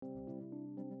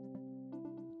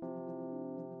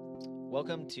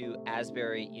Welcome to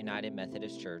Asbury United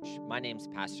Methodist Church. My name's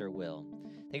Pastor Will.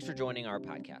 Thanks for joining our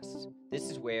podcast. This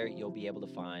is where you'll be able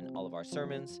to find all of our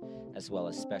sermons, as well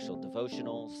as special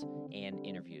devotionals and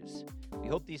interviews. We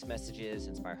hope these messages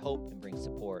inspire hope and bring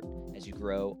support as you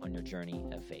grow on your journey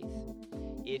of faith.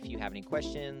 If you have any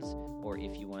questions, or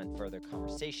if you want further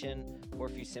conversation, or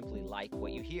if you simply like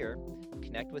what you hear,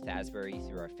 connect with Asbury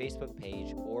through our Facebook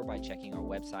page or by checking our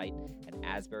website at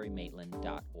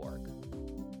asburymaitland.org.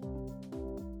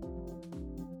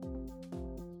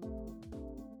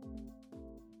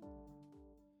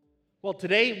 Well,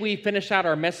 today we finish out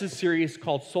our message series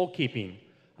called Soul Keeping.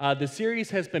 The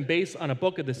series has been based on a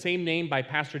book of the same name by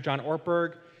Pastor John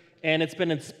Ortberg, and it's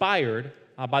been inspired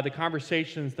by the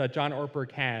conversations that John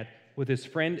Ortberg had with his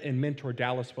friend and mentor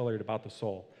Dallas Willard about the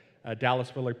soul.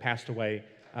 Dallas Willard passed away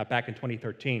back in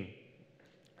 2013.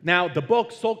 Now, the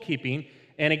book, Soul Keeping,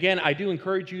 and again, I do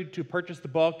encourage you to purchase the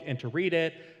book and to read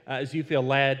it as you feel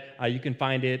led. You can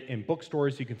find it in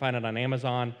bookstores, you can find it on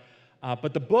Amazon.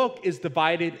 But the book is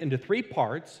divided into three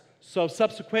parts, so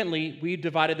subsequently, we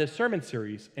divided this sermon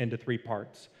series into three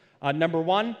parts. Number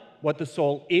one, what the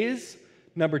soul is.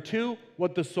 Number two,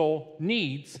 what the soul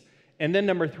needs. And then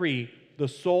number three, the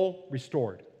soul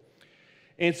restored.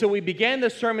 And so we began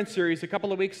this sermon series a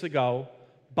couple of weeks ago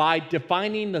by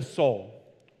defining the soul,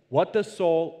 what the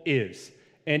soul is,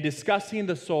 and discussing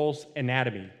the soul's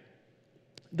anatomy.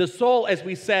 The soul, as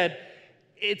we said,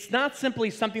 it's not simply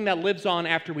something that lives on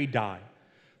after we die.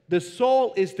 The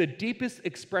soul is the deepest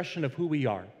expression of who we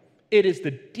are. It is the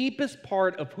deepest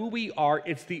part of who we are.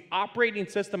 It's the operating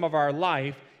system of our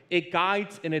life. It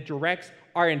guides and it directs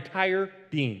our entire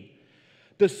being.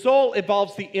 The soul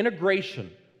involves the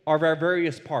integration of our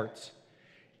various parts.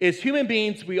 As human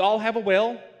beings, we all have a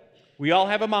will, we all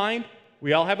have a mind,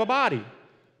 we all have a body.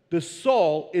 The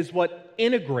soul is what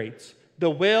integrates the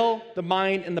will, the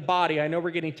mind, and the body. I know we're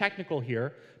getting technical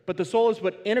here, but the soul is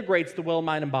what integrates the will,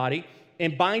 mind, and body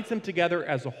and binds them together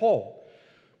as a whole,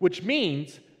 which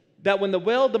means that when the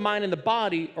will, the mind, and the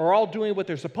body are all doing what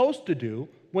they're supposed to do,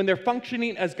 when they're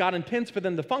functioning as God intends for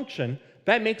them to function,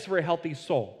 that makes for a healthy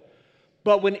soul.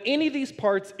 But when any of these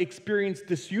parts experience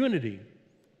disunity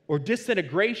or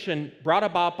disintegration brought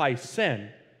about by sin,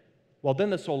 well,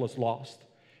 then the soul is lost.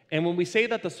 And when we say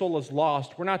that the soul is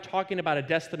lost, we're not talking about a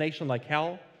destination like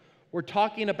hell. We're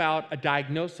talking about a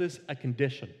diagnosis, a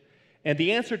condition. And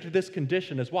the answer to this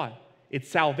condition is what? It's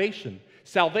salvation.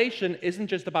 Salvation isn't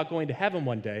just about going to heaven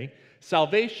one day.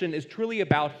 Salvation is truly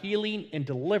about healing and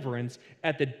deliverance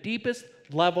at the deepest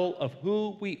level of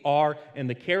who we are in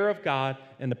the care of God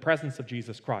and the presence of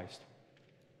Jesus Christ.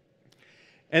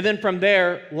 And then from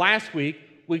there, last week,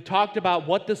 we talked about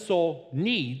what the soul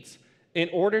needs in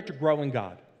order to grow in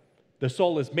God. The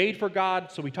soul is made for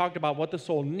God, so we talked about what the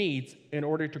soul needs in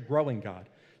order to grow in God.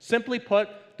 Simply put,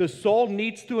 the soul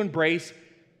needs to embrace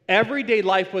everyday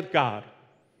life with God.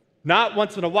 Not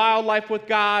once in a while life with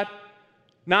God,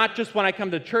 not just when I come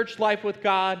to church life with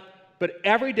God, but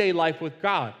everyday life with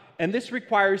God. And this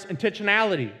requires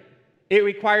intentionality. It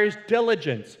requires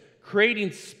diligence,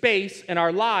 creating space in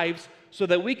our lives so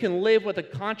that we can live with a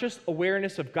conscious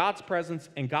awareness of God's presence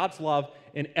and God's love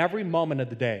in every moment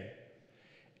of the day.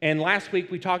 And last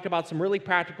week, we talked about some really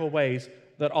practical ways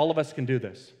that all of us can do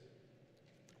this.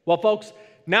 Well, folks,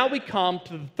 now we come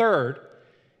to the third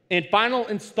and final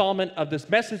installment of this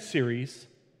message series,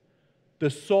 the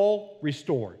soul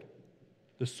restored.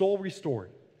 The soul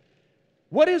restored.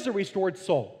 What is a restored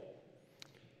soul?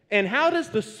 And how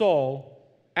does the soul,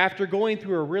 after going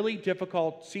through a really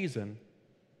difficult season,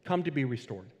 come to be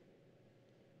restored?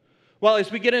 Well,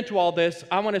 as we get into all this,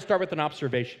 I want to start with an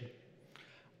observation.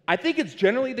 I think it's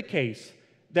generally the case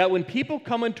that when people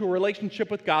come into a relationship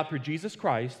with God through Jesus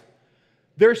Christ,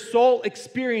 their soul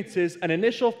experiences an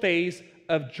initial phase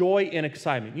of joy and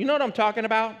excitement. You know what I'm talking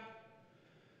about?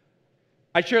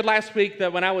 I shared last week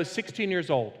that when I was 16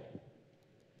 years old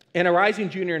and a rising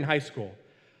junior in high school,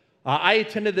 I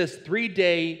attended this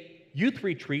 3-day youth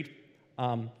retreat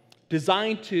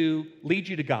designed to lead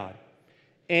you to God.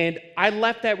 And I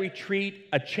left that retreat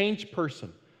a changed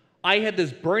person. I had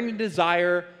this burning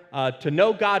desire to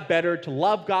know God better, to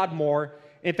love God more.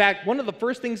 In fact, one of the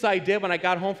first things I did when I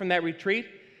got home from that retreat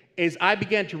is I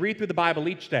began to read through the Bible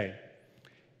each day.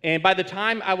 And by the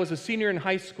time I was a senior in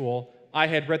high school, I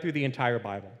had read through the entire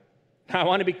Bible. Now, I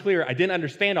want to be clear, I didn't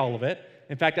understand all of it.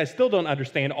 In fact, I still don't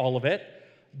understand all of it,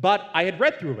 but I had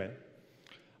read through it.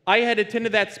 I had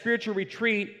attended that spiritual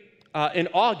retreat in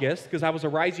August because I was a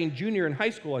rising junior in high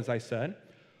school, as I said.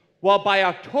 Well, by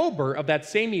October of that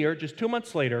same year, just 2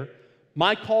 months later,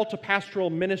 my call to pastoral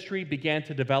ministry began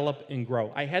to develop and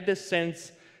grow. I had this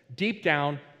sense deep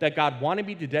down that God wanted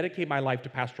me to dedicate my life to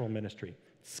pastoral ministry.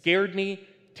 It scared me,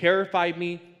 terrified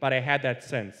me, but I had that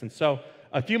sense. And so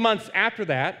a few months after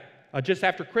that, just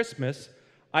after Christmas,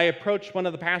 I approached one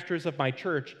of the pastors of my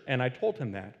church, and I told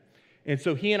him that. And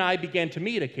so he and I began to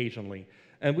meet occasionally,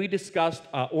 and we discussed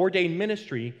ordained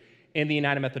ministry in the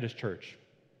United Methodist Church.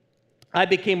 I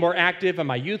became more active in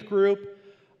my youth group.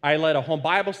 I led a home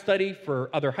Bible study for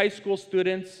other high school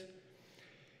students.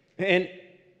 And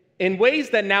in ways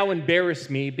that now embarrass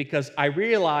me because I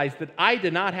realized that I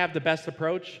did not have the best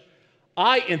approach,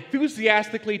 I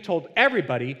enthusiastically told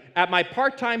everybody at my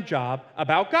part-time job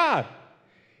about God.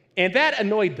 And that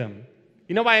annoyed them.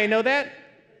 You know why I know that?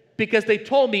 Because they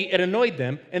told me it annoyed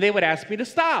them, and they would ask me to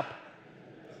stop.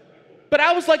 But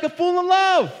I was like a fool in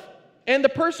love. And the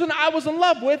person I was in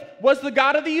love with was the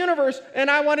God of the universe, and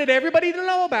I wanted everybody to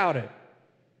know about it.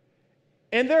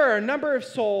 And there are a number of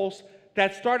souls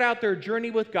that start out their journey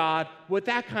with God with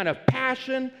that kind of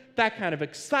passion, that kind of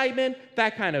excitement,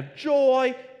 that kind of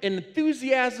joy and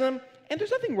enthusiasm, and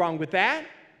there's nothing wrong with that.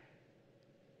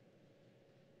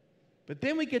 But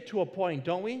then we get to a point,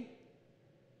 don't we?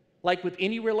 Like with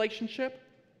any relationship,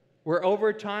 where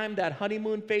over time that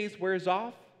honeymoon phase wears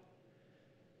off,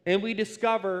 and we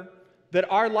discover that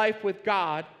our life with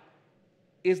God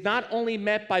is not only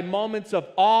met by moments of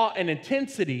awe and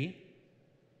intensity,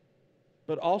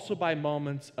 but also by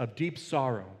moments of deep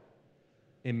sorrow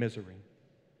and misery.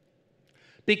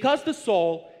 Because the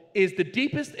soul is the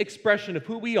deepest expression of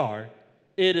who we are,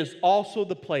 it is also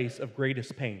the place of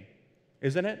greatest pain,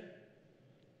 isn't it?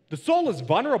 The soul is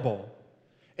vulnerable,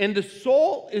 and the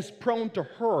soul is prone to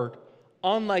hurt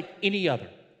unlike any other.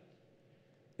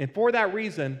 And for that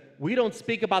reason, we don't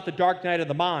speak about the dark night of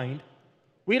the mind.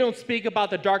 We don't speak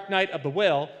about the dark night of the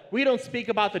will. We don't speak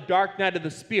about the dark night of the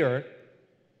spirit.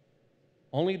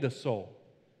 Only the soul.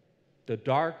 The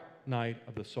dark night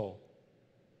of the soul.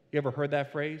 You ever heard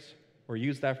that phrase or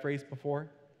used that phrase before?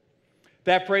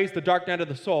 That phrase, the dark night of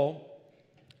the soul,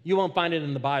 you won't find it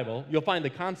in the Bible. You'll find the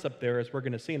concept there, as we're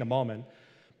going to see in a moment.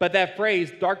 But that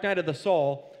phrase, dark night of the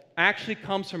soul, actually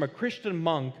comes from a Christian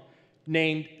monk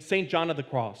named St. John of the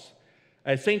Cross.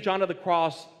 St. John of the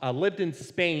Cross lived in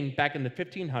Spain back in the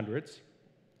 1500s,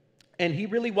 and he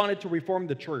really wanted to reform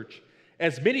the church,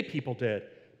 as many people did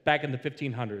back in the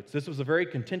 1500s. This was a very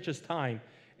contentious time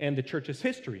in the church's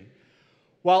history.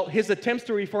 Well, his attempts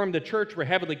to reform the church were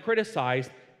heavily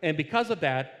criticized, and because of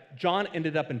that, John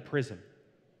ended up in prison.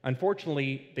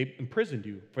 Unfortunately, they imprisoned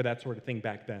you for that sort of thing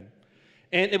back then.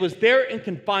 And it was there in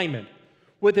confinement,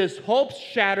 with his hopes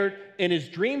shattered and his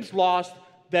dreams lost,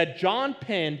 that John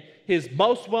penned his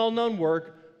most well-known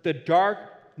work, The Dark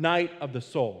Night of the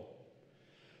Soul.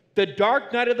 The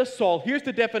dark night of the soul, here's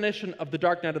the definition of the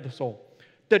dark night of the soul.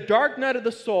 The dark night of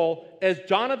the soul, as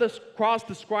John of the Cross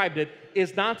described it,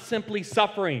 is not simply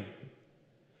suffering,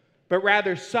 but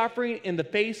rather suffering in the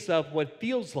face of what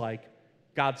feels like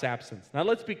God's absence. Now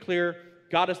let's be clear,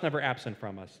 God is never absent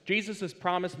from us. Jesus'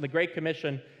 promise in the Great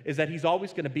Commission is that he's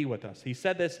always going to be with us. He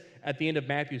said this at the end of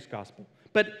Matthew's gospel.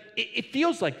 But it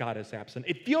feels like God is absent.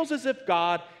 It feels as if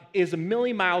God is a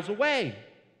million miles away.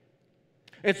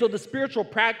 And so the spiritual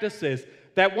practices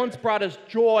that once brought us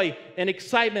joy and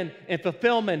excitement and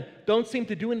fulfillment don't seem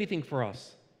to do anything for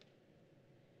us.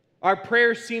 Our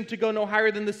prayers seem to go no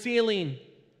higher than the ceiling.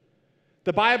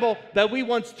 The Bible that we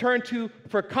once turned to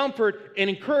for comfort and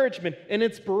encouragement and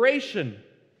inspiration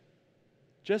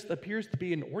just appears to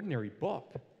be an ordinary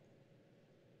book.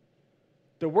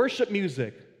 The worship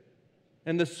music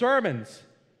and the sermons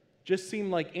just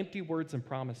seem like empty words and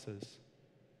promises.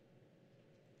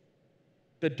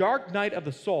 The dark night of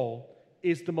the soul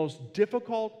is the most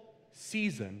difficult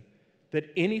season that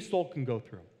any soul can go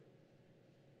through.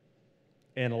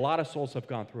 And a lot of souls have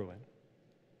gone through it.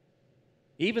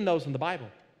 Even those in the Bible.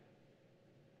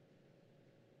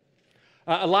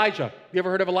 Elijah. You ever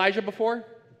heard of Elijah before?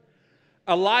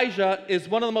 Elijah is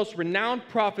one of the most renowned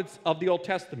prophets of the Old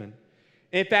Testament.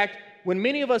 In fact, when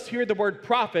many of us hear the word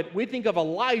prophet, we think of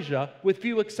Elijah with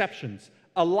few exceptions.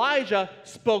 Elijah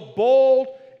spoke bold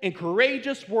and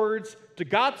courageous words to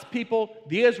God's people,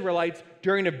 the Israelites,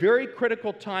 during a very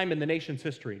critical time in the nation's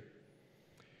history.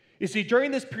 You see,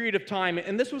 during this period of time,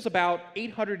 and this was about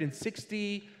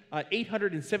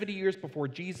 870 years before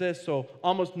Jesus, so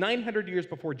almost 900 years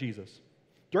before Jesus.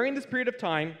 During this period of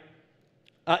time,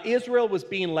 Israel was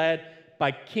being led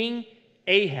by King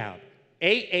Ahab,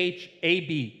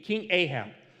 A-H-A-B, King Ahab.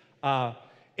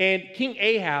 And King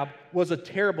Ahab was a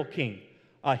terrible king.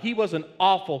 He was an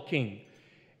awful king.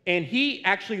 And he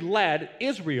actually led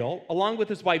Israel, along with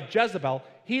his wife Jezebel,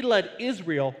 he led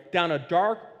Israel down a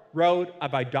dark road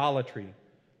of idolatry.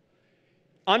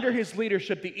 Under his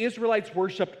leadership, the Israelites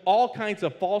worshiped all kinds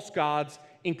of false gods,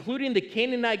 including the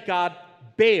Canaanite god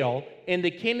Baal and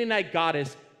the Canaanite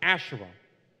goddess Asherah.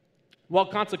 Well,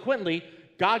 consequently,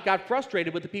 God got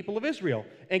frustrated with the people of Israel,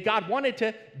 and God wanted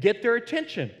to get their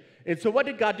attention. And so what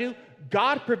did God do?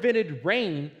 God prevented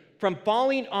rain from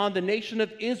falling on the nation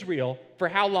of Israel for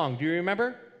how long? Do you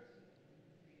remember?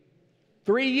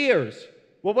 3 years.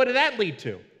 Well, what did that lead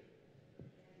to?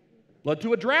 Led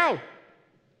to a drought.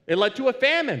 It led to a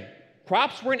famine.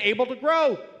 Crops weren't able to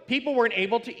grow. People weren't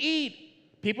able to eat.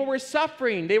 People were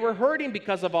suffering. They were hurting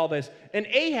because of all this. And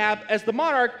Ahab, as the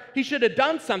monarch, he should have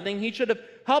done something. He should have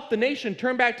helped the nation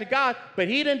turn back to God, but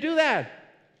he didn't do that.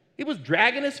 He was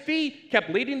dragging his feet, kept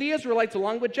leading the Israelites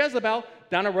along with Jezebel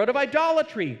down a road of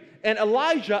idolatry. And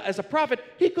Elijah, as a prophet,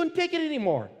 he couldn't take it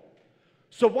anymore.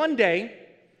 So one day,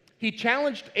 he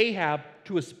challenged Ahab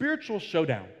to a spiritual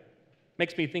showdown.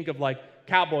 Makes me think of like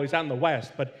cowboys out in the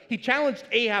West, but he challenged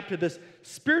Ahab to this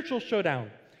spiritual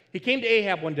showdown. He came to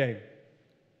Ahab one day,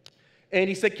 and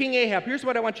he said, King Ahab, here's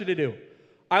what I want you to do.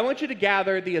 I want you to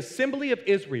gather the assembly of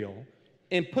Israel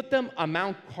and put them on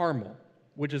Mount Carmel,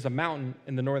 which is a mountain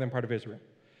in the northern part of Israel.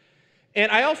 And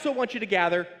I also want you to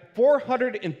gather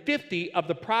 450 of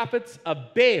the prophets of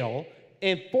Baal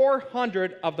and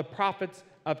 400 of the prophets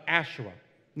of Asherah.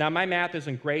 Now, my math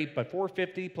isn't great, but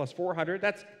 450 plus 400,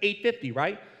 that's 850,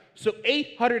 right? So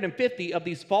 850 of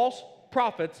these false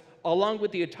prophets, along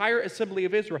with the entire assembly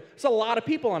of Israel. It's a lot of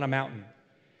people on a mountain.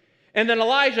 And then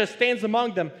Elijah stands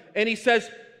among them, and he says,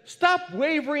 stop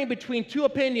wavering between two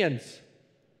opinions.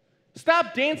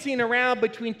 Stop dancing around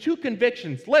between two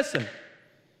convictions. Listen,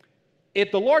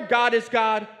 if the Lord God is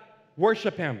God,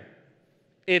 worship him.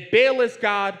 If Baal is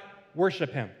God,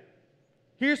 worship him.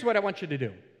 Here's what I want you to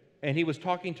do. And he was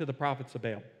talking to the prophets of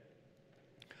Baal.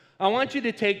 I want you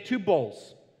to take 2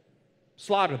 bulls,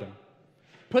 slaughter them,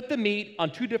 put the meat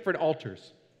on 2 different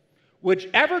altars.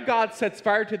 Whichever God sets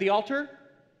fire to the altar,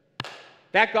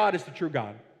 that God is the true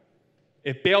God.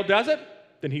 If Baal does it,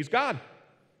 then he's God.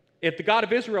 If the God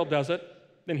of Israel does it,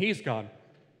 then he's God.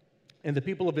 And the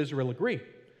people of Israel agree.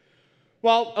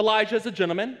 Well, Elijah is a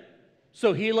gentleman,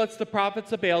 so he lets the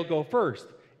prophets of Baal go first.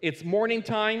 It's morning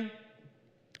time,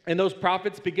 and those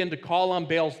prophets begin to call on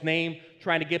Baal's name,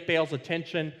 trying to get Baal's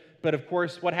attention. But of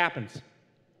course, what happens?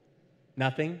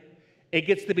 Nothing. It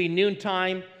gets to be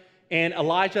noontime, and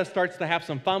Elijah starts to have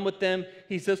some fun with them.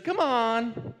 He says, come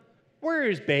on, where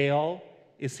is Baal?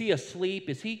 Is he asleep?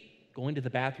 Is he going to the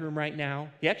bathroom right now?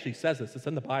 He actually says this. It's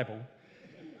in the Bible.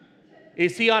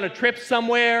 Is he on a trip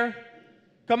somewhere?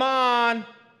 Come on,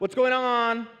 what's going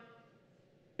on?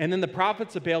 And then the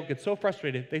prophets of Baal get so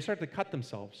frustrated, they start to cut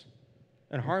themselves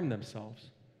and harm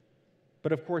themselves.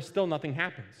 But of course, still nothing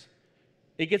happens.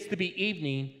 It gets to be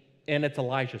evening, and it's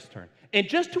Elijah's turn. And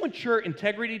just to ensure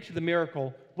integrity to the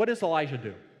miracle, what does Elijah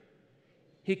do?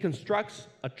 He constructs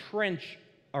a trench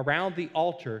around the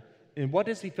altar, and what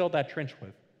does he fill that trench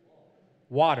with?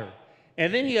 Water.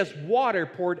 And then he has water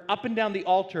poured up and down the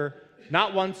altar,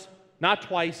 not once, not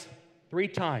twice, 3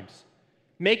 times,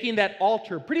 making that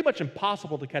altar pretty much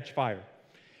impossible to catch fire.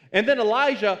 And then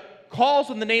Elijah calls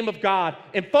on the name of God,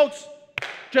 and folks,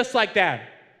 just like that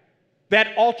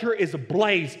altar is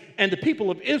ablaze, and the people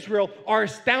of Israel are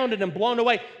astounded and blown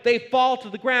away. They fall to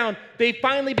the ground. They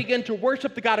finally begin to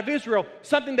worship the God of Israel,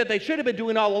 something that they should have been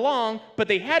doing all along, but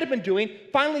they hadn't been doing.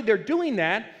 Finally, they're doing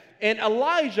that, and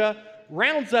Elijah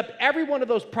rounds up every one of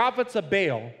those prophets of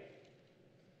Baal,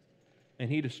 and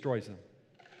he destroys them,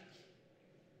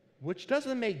 which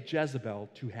doesn't make Jezebel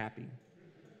too happy,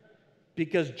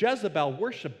 because Jezebel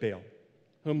worshiped Baal,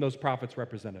 whom those prophets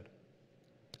represented.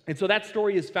 And so that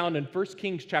story is found in 1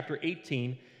 Kings chapter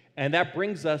 18, and that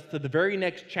brings us to the very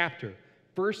next chapter,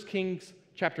 1 Kings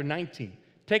chapter 19.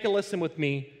 Take a listen with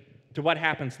me to what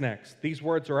happens next. These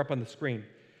words are up on the screen.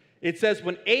 It says,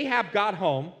 when Ahab got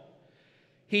home,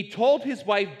 he told his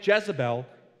wife Jezebel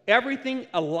everything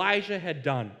Elijah had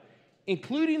done,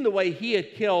 including the way he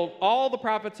had killed all the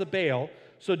prophets of Baal.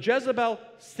 So Jezebel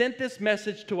sent this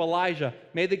message to Elijah,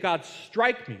 may the gods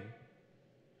strike me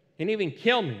and even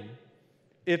kill me,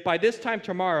 if by this time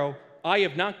tomorrow I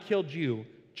have not killed you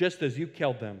just as you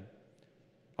killed them.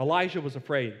 Elijah was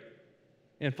afraid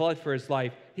and fled for his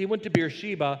life. He went to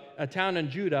Beersheba, a town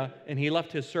in Judah, and he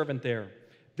left his servant there.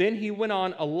 Then he went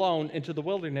on alone into the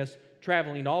wilderness,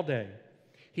 traveling all day.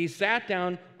 He sat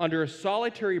down under a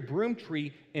solitary broom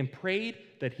tree and prayed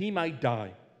that he might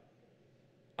die.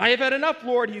 I have had enough,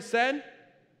 Lord, he said.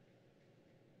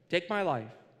 Take my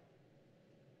life,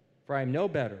 for I am no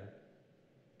better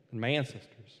than my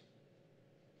ancestors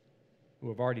who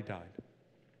have already died.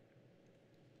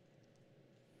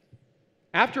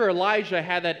 After Elijah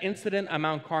had that incident on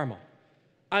Mount Carmel,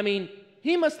 I mean,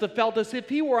 he must have felt as if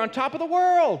he were on top of the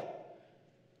world.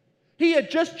 He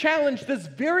had just challenged this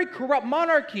very corrupt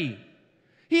monarchy.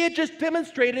 He had just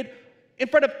demonstrated in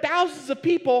front of thousands of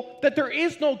people that there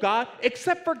is no God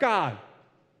except for God.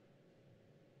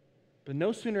 But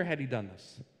no sooner had he done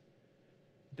this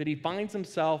that he finds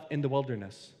himself in the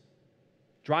wilderness,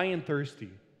 dry and thirsty.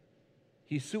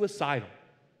 He's suicidal.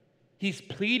 He's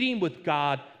pleading with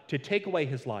God to take away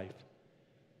his life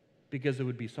because it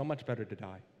would be so much better to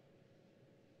die.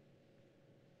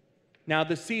 Now,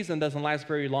 this season doesn't last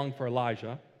very long for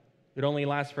Elijah. It only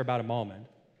lasts for about a moment.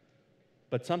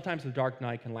 But sometimes the dark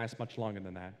night can last much longer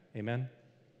than that. Amen?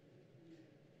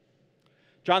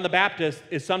 John the Baptist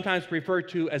is sometimes referred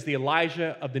to as the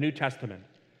Elijah of the New Testament.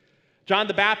 John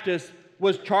the Baptist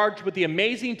was charged with the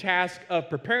amazing task of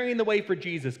preparing the way for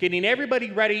Jesus, getting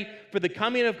everybody ready for the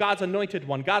coming of God's anointed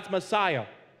one, God's Messiah.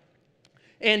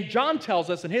 And John tells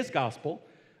us in his gospel,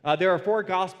 there are 4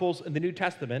 gospels in the New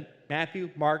Testament, Matthew,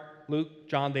 Mark, Luke,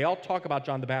 John. They all talk about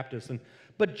John the Baptist.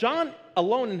 But John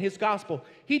alone in his gospel,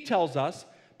 he tells us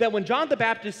that when John the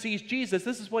Baptist sees Jesus,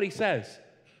 this is what he says.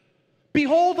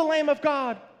 Behold the Lamb of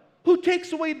God who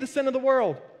takes away the sin of the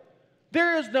world.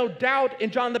 There is no doubt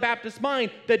in John the Baptist's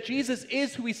mind that Jesus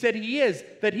is who he said he is,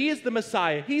 that he is the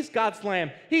Messiah, he's God's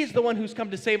Lamb, he's the one who's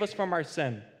come to save us from our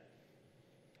sin.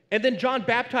 And then John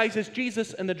baptizes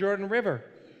Jesus in the Jordan River.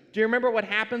 Do you remember what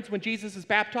happens when Jesus is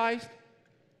baptized?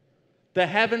 The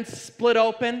heavens split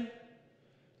open.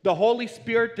 The Holy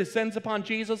Spirit descends upon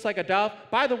Jesus like a dove.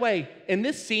 By the way, in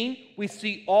this scene, we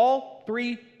see all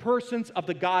 3 persons of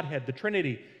the Godhead, the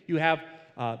Trinity. You have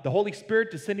the Holy Spirit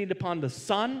descending upon the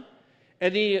Son,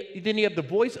 and then you have the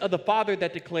voice of the Father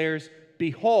that declares,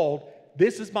 behold,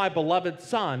 this is my beloved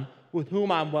Son, with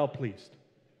whom I'm well pleased.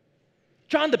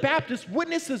 John the Baptist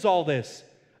witnesses all this.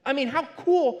 I mean, how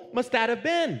cool must that have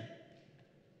been?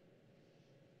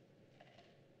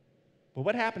 But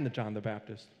what happened to John the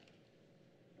Baptist?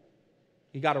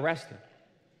 He got arrested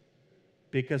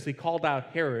because he called out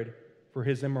Herod for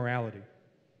his immorality.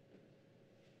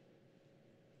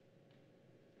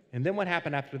 And then what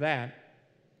happened after that,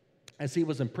 as he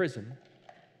was in prison,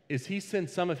 is he sent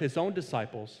some of his own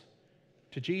disciples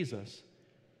to Jesus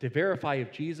to verify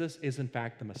if Jesus is in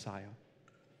fact the Messiah.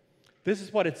 This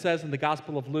is what it says in the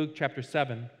Gospel of Luke, chapter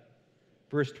 7,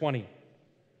 verse 20.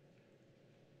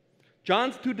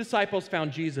 John's 2 disciples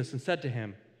found Jesus and said to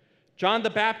him, John the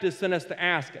Baptist sent us to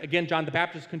ask. Again, John the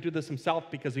Baptist couldn't do this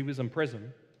himself because he was in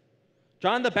prison.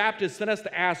 John the Baptist sent us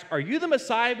to ask, are you the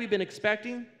Messiah we've been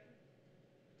expecting?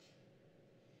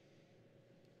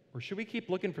 Or should we keep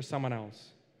looking for someone else?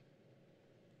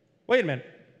 Wait a minute.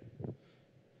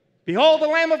 Behold the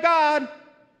Lamb of God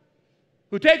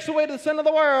who takes away the sin of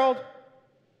the world.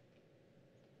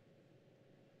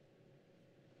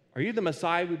 Are you the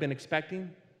Messiah we've been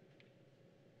expecting?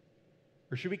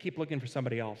 Or should we keep looking for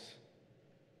somebody else?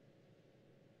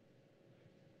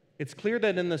 It's clear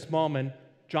that in this moment,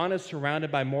 John is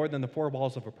surrounded by more than the 4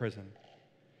 walls of a prison.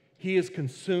 He is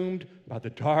consumed by the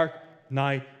dark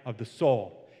night of the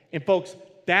soul. And folks,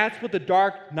 that's what the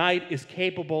dark night is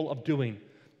capable of doing.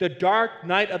 The dark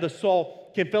night of the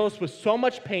soul can fill us with so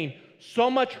much pain, so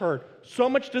much hurt, so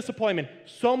much disappointment,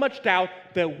 so much doubt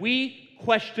that we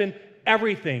question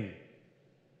everything,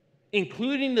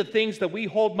 including the things that we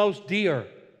hold most dear,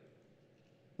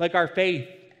 like our faith.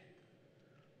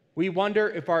 We wonder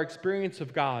if our experience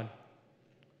of God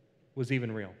was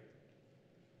even real.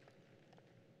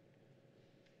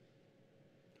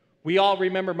 We all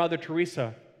remember Mother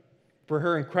Teresa for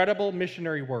her incredible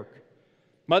missionary work.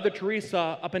 Mother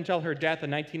Teresa, up until her death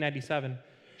in 1997,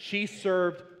 she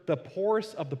served the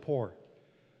poorest of the poor.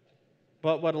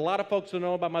 But what a lot of folks don't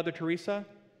know about Mother Teresa,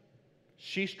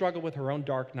 she struggled with her own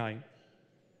dark night.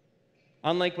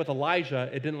 Unlike with Elijah,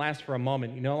 it didn't last for a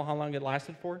moment. You know how long it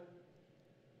lasted for?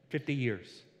 50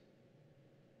 years.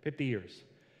 50 years.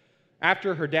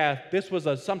 After her death, this was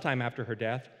sometime after her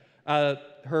death,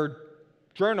 her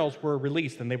journals were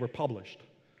released and they were published.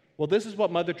 Well, this is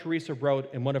what Mother Teresa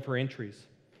wrote in one of her entries.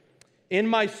 In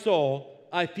my soul,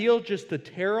 I feel just the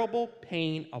terrible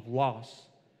pain of loss,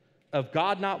 of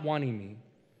God not wanting me,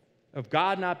 of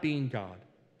God not being God,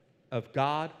 of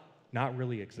God not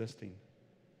really existing.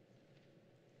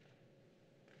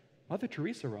 Mother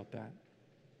Teresa wrote that.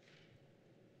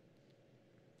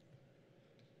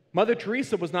 Mother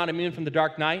Teresa was not immune from the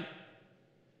dark night.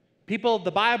 People of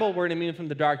the Bible weren't immune from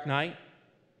the dark night.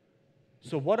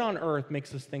 So what on earth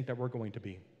makes us think that we're going to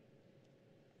be?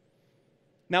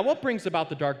 Now, what brings about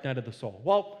the dark night of the soul?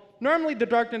 Well, normally the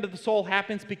dark night of the soul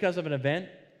happens because of an event.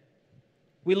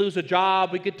 We lose a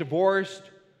job, we get divorced,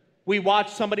 We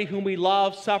watch somebody whom we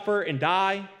love suffer and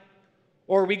die.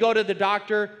 Or we go to the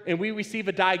doctor and we receive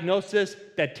a diagnosis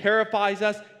that terrifies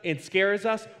us and scares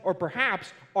us. Or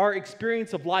perhaps our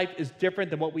experience of life is different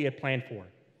than what we had planned for.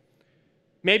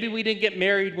 Maybe we didn't get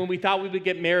married when we thought we would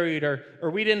get married, or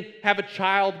we didn't have a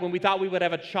child when we thought we would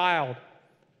have a child.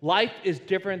 Life is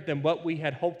different than what we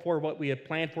had hoped for, what we had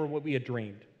planned for, what we had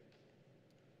dreamed.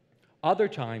 Other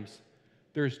times,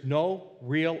 there's no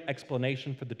real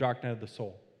explanation for the dark night of the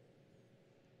soul.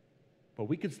 But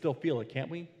we can still feel it, can't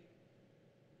we?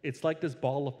 It's like this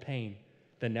ball of pain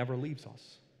that never leaves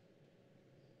us.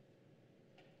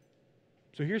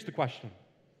 So here's the question.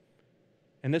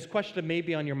 And this question may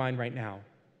be on your mind right now.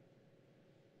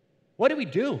 What do we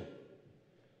do?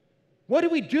 What do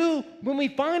we do when we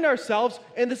find ourselves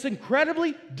in this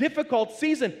incredibly difficult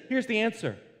season? Here's the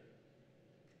answer.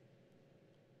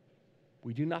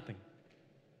 We do nothing.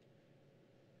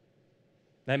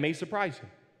 That may surprise you,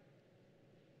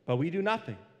 but we do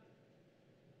nothing.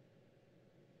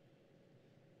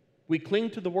 We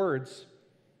cling to the words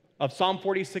of Psalm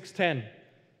 46:10.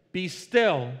 Be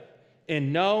still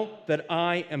and know that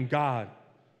I am God.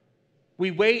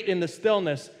 We wait in the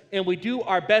stillness and we do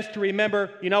our best to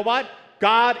remember, you know what?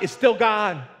 God is still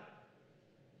God.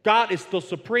 God is still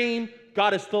supreme.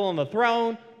 God is still on the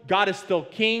throne. God is still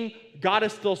king. God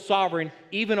is still sovereign,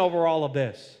 even over all of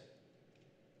this.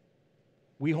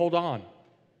 We hold on.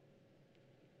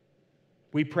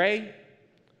 We pray.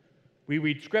 We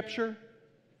read scripture.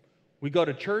 We go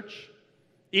to church.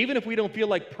 Even if we don't feel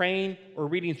like praying or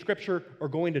reading scripture or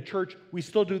going to church, we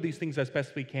still do these things as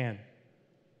best we can.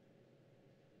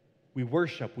 We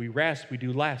worship, we rest, we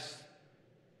do less.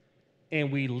 And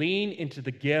we lean into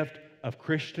the gift of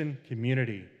Christian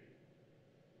community.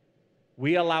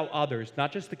 We allow others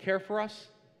not just to care for us,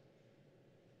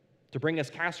 to bring us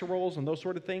casseroles and those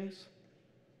sort of things,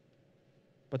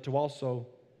 but to also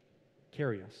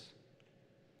carry us.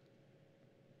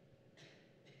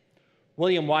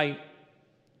 William White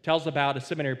tells about a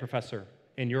seminary professor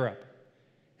in Europe.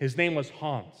 His name was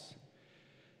Hans.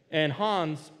 And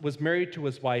Hans was married to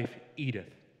his wife,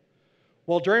 Edith.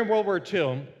 Well, during World War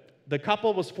II, the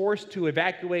couple was forced to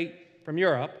evacuate from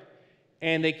Europe,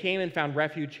 and they came and found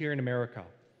refuge here in America.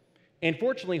 And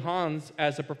fortunately, Hans,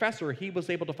 as a professor, he was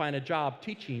able to find a job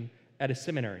teaching at a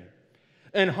seminary.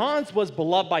 And Hans was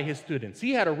beloved by his students.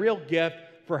 He had a real gift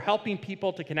for helping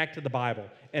people to connect to the Bible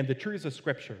and the truths of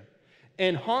Scripture.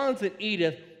 And Hans and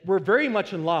Edith were very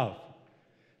much in love.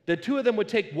 The two of them would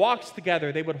take walks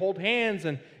together. They would hold hands,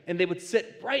 and they would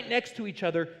sit right next to each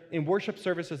other in worship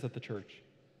services at the church.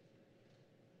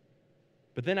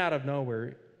 But then out of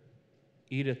nowhere,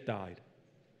 Edith died.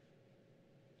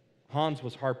 Hans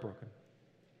was heartbroken.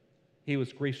 He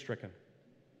was grief-stricken.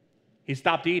 He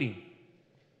stopped eating.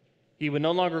 He would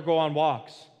no longer go on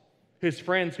walks. His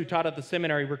friends who taught at the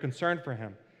seminary were concerned for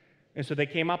him, and so they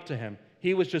came up to him.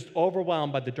 He was just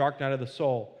overwhelmed by the dark night of the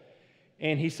soul.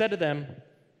 And he said to them,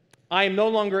 I am no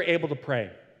longer able to pray.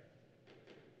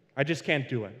 I just can't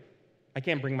do it. I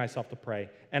can't bring myself to pray.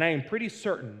 And I am pretty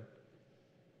certain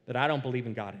that I don't believe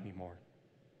in God anymore.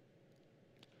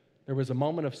 There was a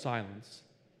moment of silence.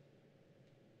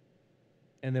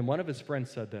 And then one of his friends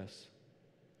said this.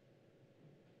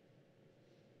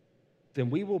 Then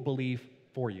we will believe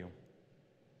for you.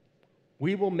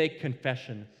 We will make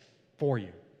confession for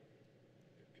you.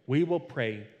 We will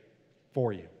pray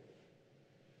for you.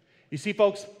 You see,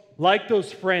 folks, like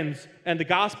those friends in the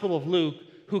Gospel of Luke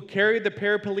who carried the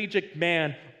paraplegic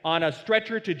man on a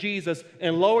stretcher to Jesus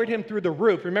and lowered him through the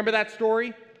roof. Remember that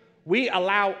story? We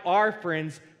allow our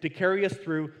friends to carry us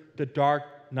through the dark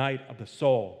night of the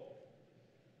soul.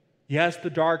 Yes, the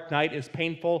dark night is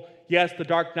painful. Yes, the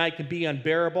dark night can be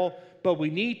unbearable, but we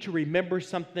need to remember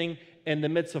something in the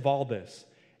midst of all this.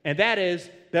 And that is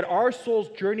that our soul's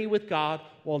journey with God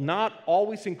will not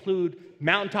always include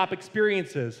mountaintop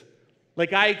experiences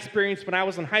like I experienced when I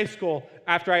was in high school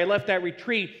after I left that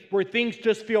retreat, where things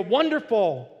just feel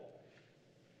wonderful.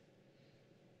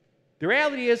 The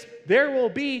reality is there will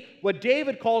be what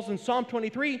David calls in Psalm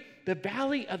 23, the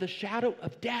valley of the shadow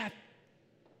of death.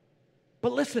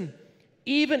 But listen,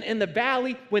 even in the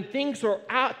valley, when things are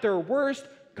at their worst,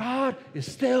 God is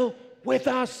still with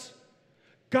us.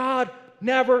 God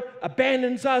never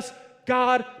abandons us.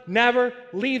 God never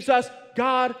leaves us.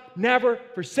 God never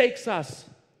forsakes us.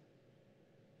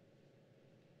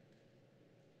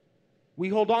 We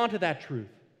hold on to that truth.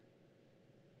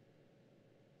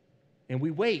 And we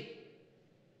wait.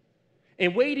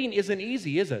 And waiting isn't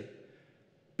easy, is it?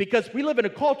 Because we live in a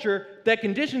culture that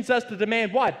conditions us to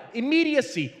demand what?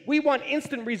 Immediacy. We want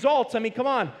instant results. I mean, come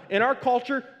on. In our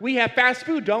culture, we have fast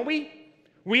food, don't we?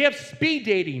 We have speed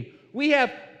dating. We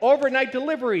have overnight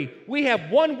delivery. We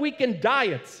have one-weekend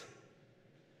diets.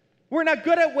 We're not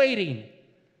good at waiting.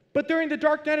 But during the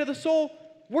dark night of the soul,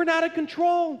 we're not in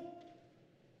control.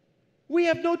 We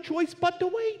have no choice but to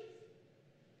wait.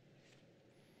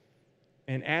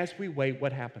 And as we wait,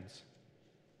 what happens?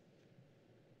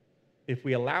 If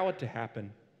we allow it to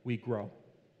happen, we grow.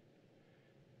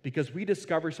 Because we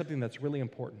discover something that's really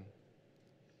important.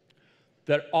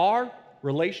 That our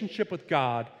relationship with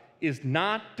God is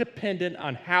not dependent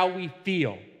on how we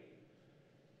feel,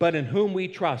 but in whom we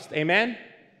trust. Amen?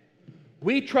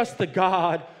 We trust the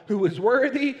God who is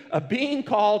worthy of being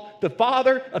called the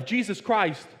Father of Jesus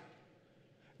Christ.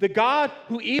 The God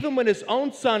who, even when his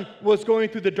own son was going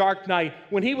through the dark night,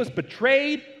 when he was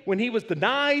betrayed, when he was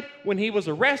denied, when he was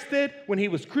arrested, when he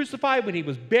was crucified, when he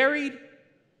was buried,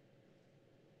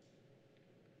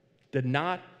 did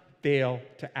not fail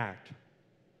to act.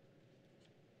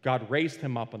 God raised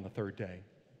him up on the third day.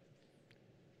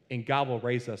 And God will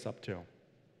raise us up too.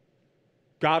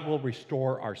 God will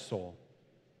restore our soul.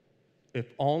 If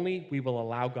only we will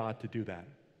allow God to do that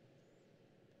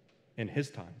in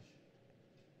his time.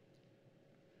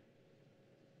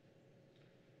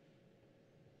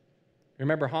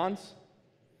 Remember Hans,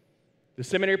 the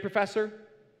seminary professor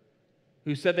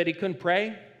who said that he couldn't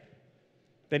pray,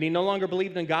 that he no longer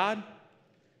believed in God?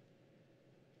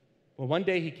 Well, one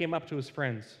day he came up to his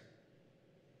friends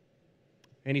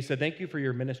and he said, "Thank you for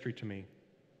your ministry to me.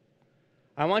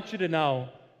 I want you to know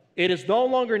it is no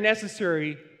longer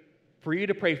necessary for you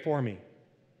to pray for me.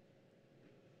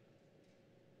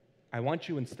 I want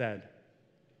you instead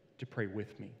to pray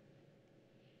with me."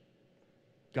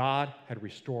 God had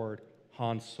restored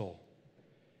Hans' soul,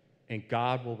 and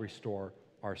God will restore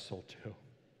our soul too.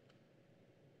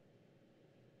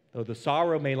 Though the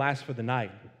sorrow may last for the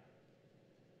night,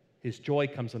 his joy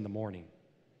comes in the morning.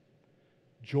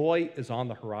 Joy is on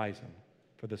the horizon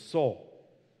for the soul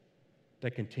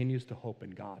that continues to hope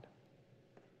in God.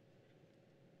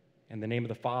 In the name of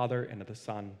the Father, and of the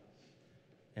Son,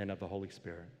 and of the Holy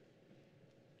Spirit.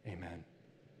 Amen.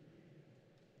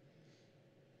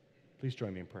 Please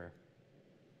join me in prayer.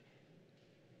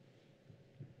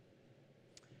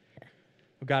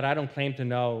 Oh God, I don't claim to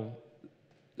know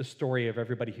the story of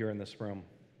everybody here in this room,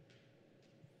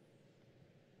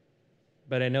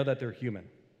 but I know that they're human.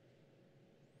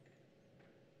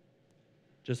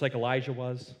 Just like Elijah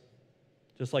was,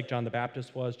 just like John the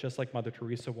Baptist was, just like Mother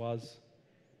Teresa was,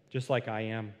 just like I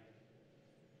am.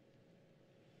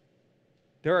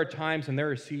 There are times and there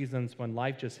are seasons when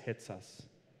life just hits us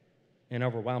and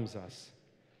overwhelms us,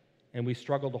 and we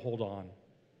struggle to hold on.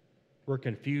 We're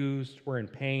confused, we're in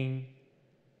pain,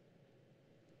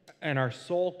 and our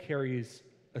soul carries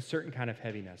a certain kind of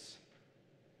heaviness.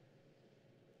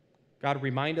 God,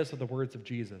 remind us of the words of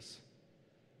Jesus.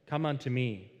 "Come unto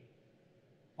me,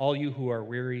 all you who are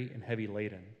weary and heavy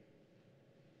laden.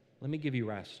 Let me give you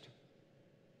rest."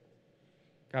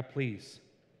 God, please,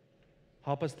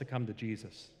 help us to come to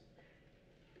Jesus,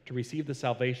 to receive the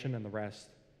salvation and the rest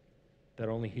that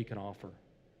only he can offer.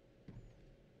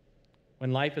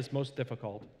 When life is most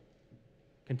difficult,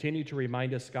 continue to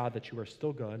remind us, God, that you are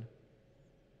still good,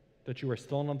 that you are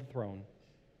still on the throne,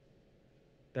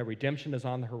 that redemption is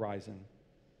on the horizon,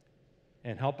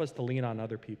 and help us to lean on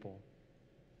other people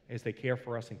as they care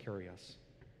for us and carry us.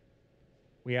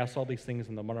 We ask all these things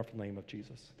in the wonderful name of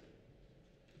Jesus.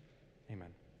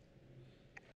 Amen.